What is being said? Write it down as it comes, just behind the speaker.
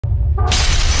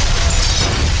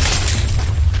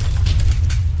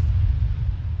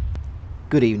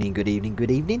Good evening, good evening, good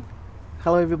evening.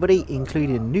 Hello everybody,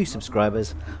 including new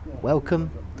subscribers. Welcome.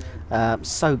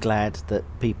 So glad that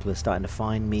people are starting to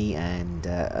find me and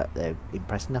they're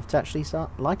impressed enough to actually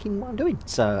start liking what I'm doing.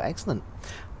 So excellent.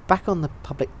 Back on the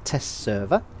public test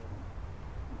server.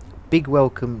 Big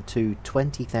welcome to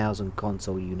 20,000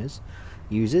 console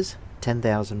users,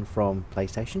 10,000 from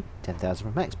PlayStation,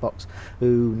 10,000 from Xbox,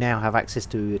 who now have access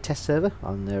to a test server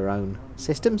on their own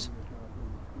systems.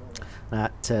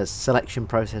 That selection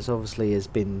process obviously has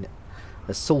been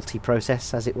a salty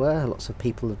process, as it were. Lots of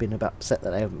people have been upset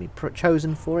that they haven't been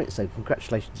chosen for it, so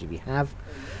congratulations if you have.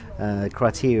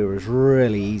 Criteria is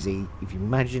really easy if you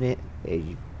imagine it.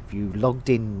 If you logged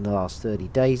in the last 30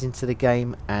 days into the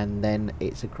game, and then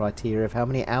it's a criteria of how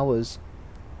many hours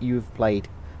you've played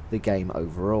the game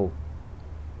overall.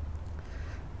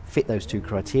 Fit those two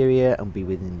criteria and be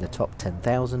within the top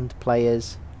 10,000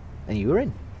 players, and you were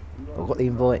in. I've got the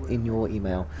invite in your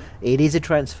email. It is a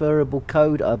transferable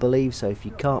code, I believe, so if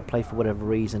you can't play for whatever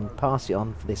reason, pass it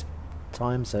on for this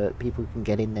time so that people can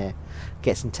get in there,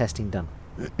 get some testing done.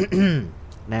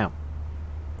 Now,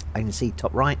 I can see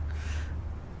top right,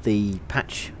 the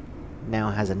patch now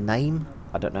has a name.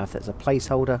 I don't know if that's a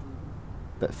placeholder,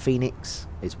 but Phoenix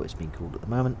is what it's being called at the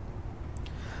moment.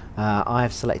 I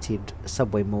have selected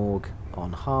Subway Morgue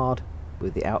on hard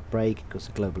with the outbreak because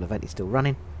the global event is still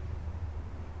running.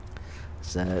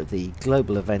 So the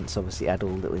global events obviously add all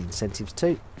little incentives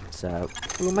too. So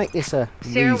we'll make this a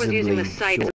Sarah was using the short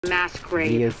site as a mass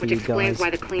grave, which explains why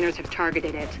the cleaners have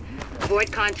targeted it.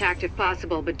 Avoid contact if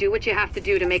possible, but do what you have to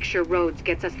do to make sure Rhodes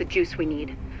gets us the juice we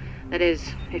need. That is,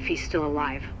 if he's still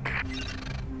alive.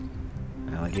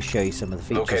 I'll just show you some of the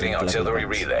features. Locating artillery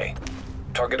relay.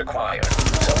 Target acquired.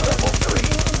 Sub-level 3.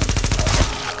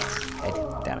 Head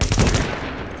damage.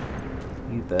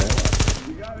 You burn.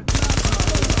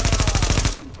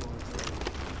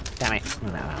 Damn it. No.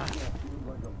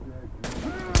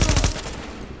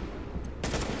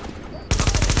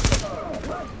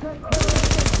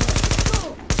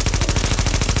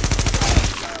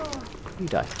 You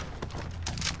die.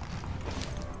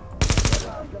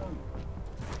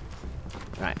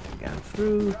 Right, going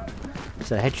through.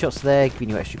 So headshots there,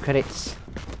 giving you extra credits,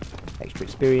 extra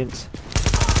experience.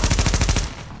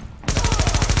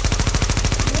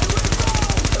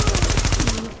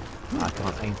 I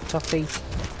can't aim for Toffee.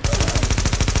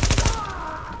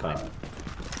 Got him.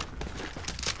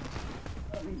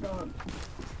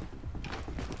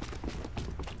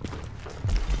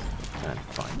 And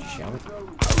fine, shall we?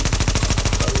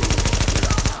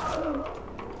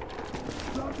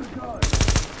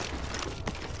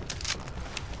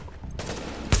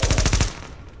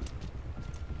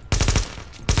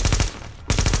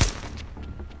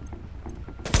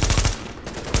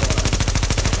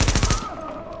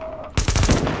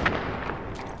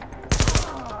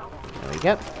 There we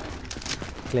go.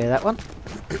 Clear that one.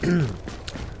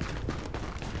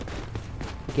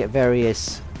 Get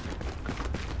various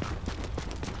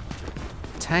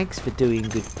tags for doing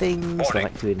good things,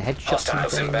 like doing headshots and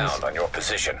Hostiles things. inbound on your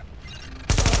position.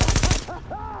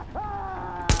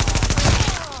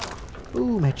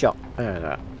 Boom, headshot.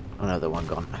 Another one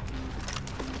gone.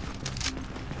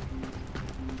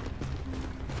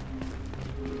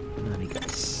 And then we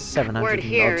got 700 Word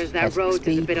here odd is that speed, Rhodes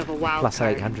is a bit of a wild plus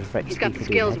card. 800 for He's got XP the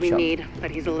for doing skills we headshot. need, but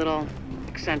he's a little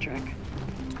eccentric.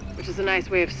 Which is a nice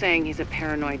way of saying he's a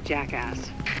paranoid jackass.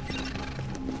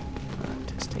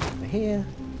 Testing over here.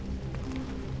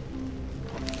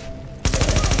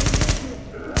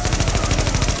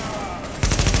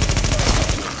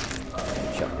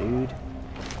 Shot, dude.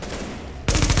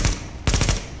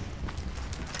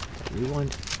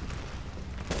 Rewind.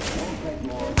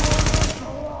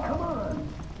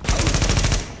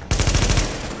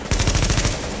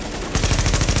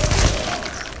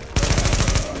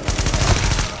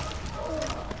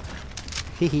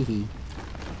 Hehehe.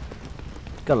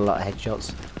 Got a lot of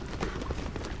headshots.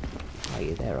 Are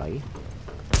you there, are you?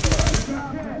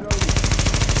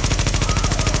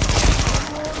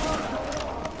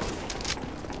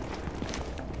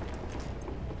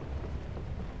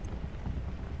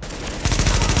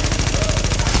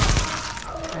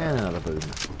 And another boom.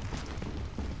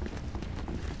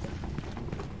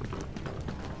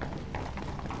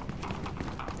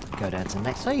 Go down to the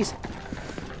next phase.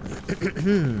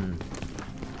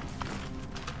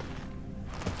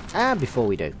 And before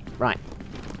we do, right,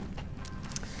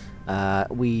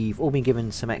 we've all been given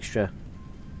some extra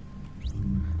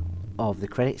of the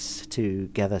credits to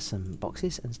gather some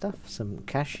boxes and stuff, some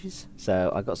caches.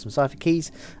 So I got some cipher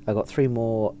keys. I got 3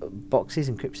 more boxes,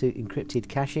 encrypted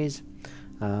caches.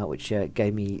 which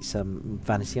gave me some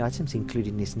vanity items,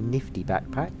 including this nifty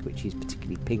backpack, which is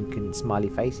particularly pink and smiley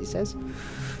face, it says.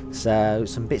 So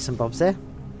some bits and bobs there.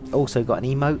 Also got an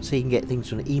emote, so you can get things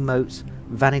from the emotes,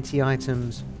 vanity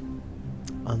items,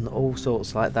 and all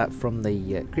sorts like that from the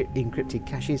encrypted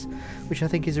caches, which I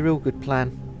think is a real good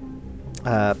plan.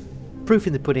 Proof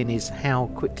in the pudding is how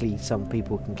quickly some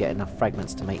people can get enough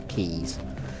fragments to make keys.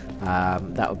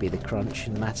 That would be the crunch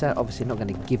in the matter. Obviously not going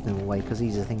to give them away because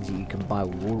these are things that you can buy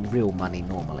with real money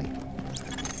normally.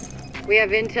 We have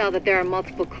intel that there are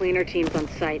multiple cleaner teams on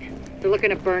site. They're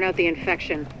looking to burn out the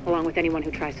infection, along with anyone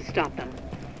who tries to stop them.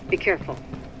 Be careful.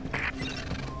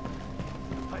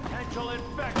 Potential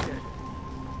infected.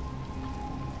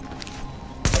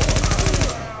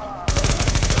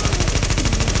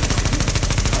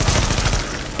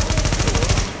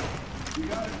 You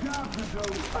got a job to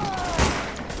do.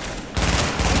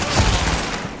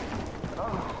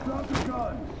 Stop the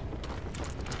guns.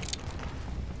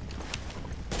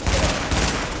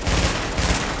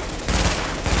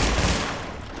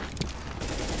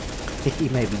 He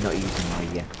may be not using my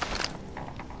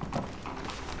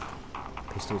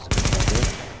pistols.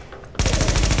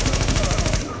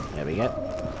 There we go.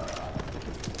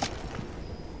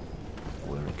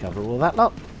 We'll recover all that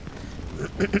lot.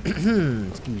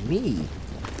 Excuse me.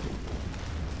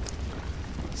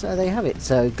 So there you have it.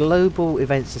 So global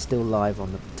events are still live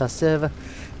on the TUS server.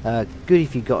 Good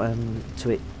if you got to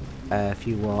it if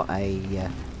you are a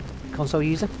console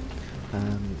user.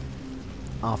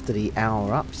 After the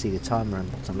hour up, see the timer and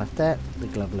what's left there. The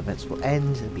global events will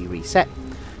end and be reset.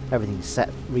 Everything's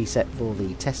reset for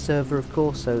the test server, of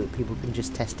course, so that people can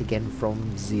just test again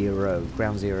from zero,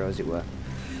 ground zero, as it were.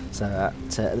 So at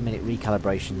the minute,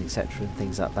 recalibration, etc., and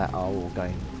things like that are all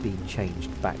being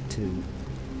changed back to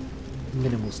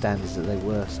minimal standards that they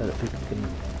were, so that people can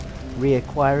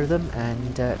reacquire them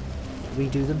and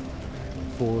redo them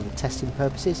for the testing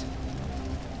purposes.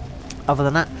 Other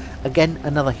than that, again,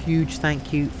 another huge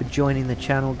thank you for joining the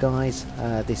channel, guys.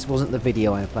 This wasn't the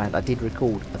video I planned. I did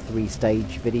record a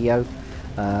 3-stage video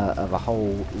of a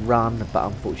whole run, but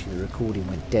unfortunately the recording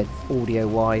went dead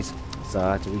audio-wise, so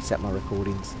I had to reset my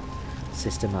recordings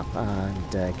system up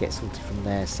and get sorted from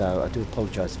there. So I do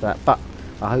apologise for that, but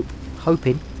I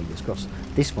hoping, fingers crossed,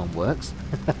 this one works.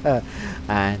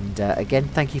 And again,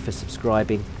 thank you for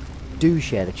subscribing. Do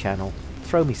share the channel.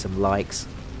 Throw me some likes.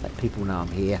 Let people know I'm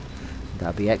here.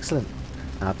 That'd be excellent.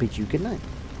 I'll bid you good night.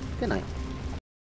 Good night.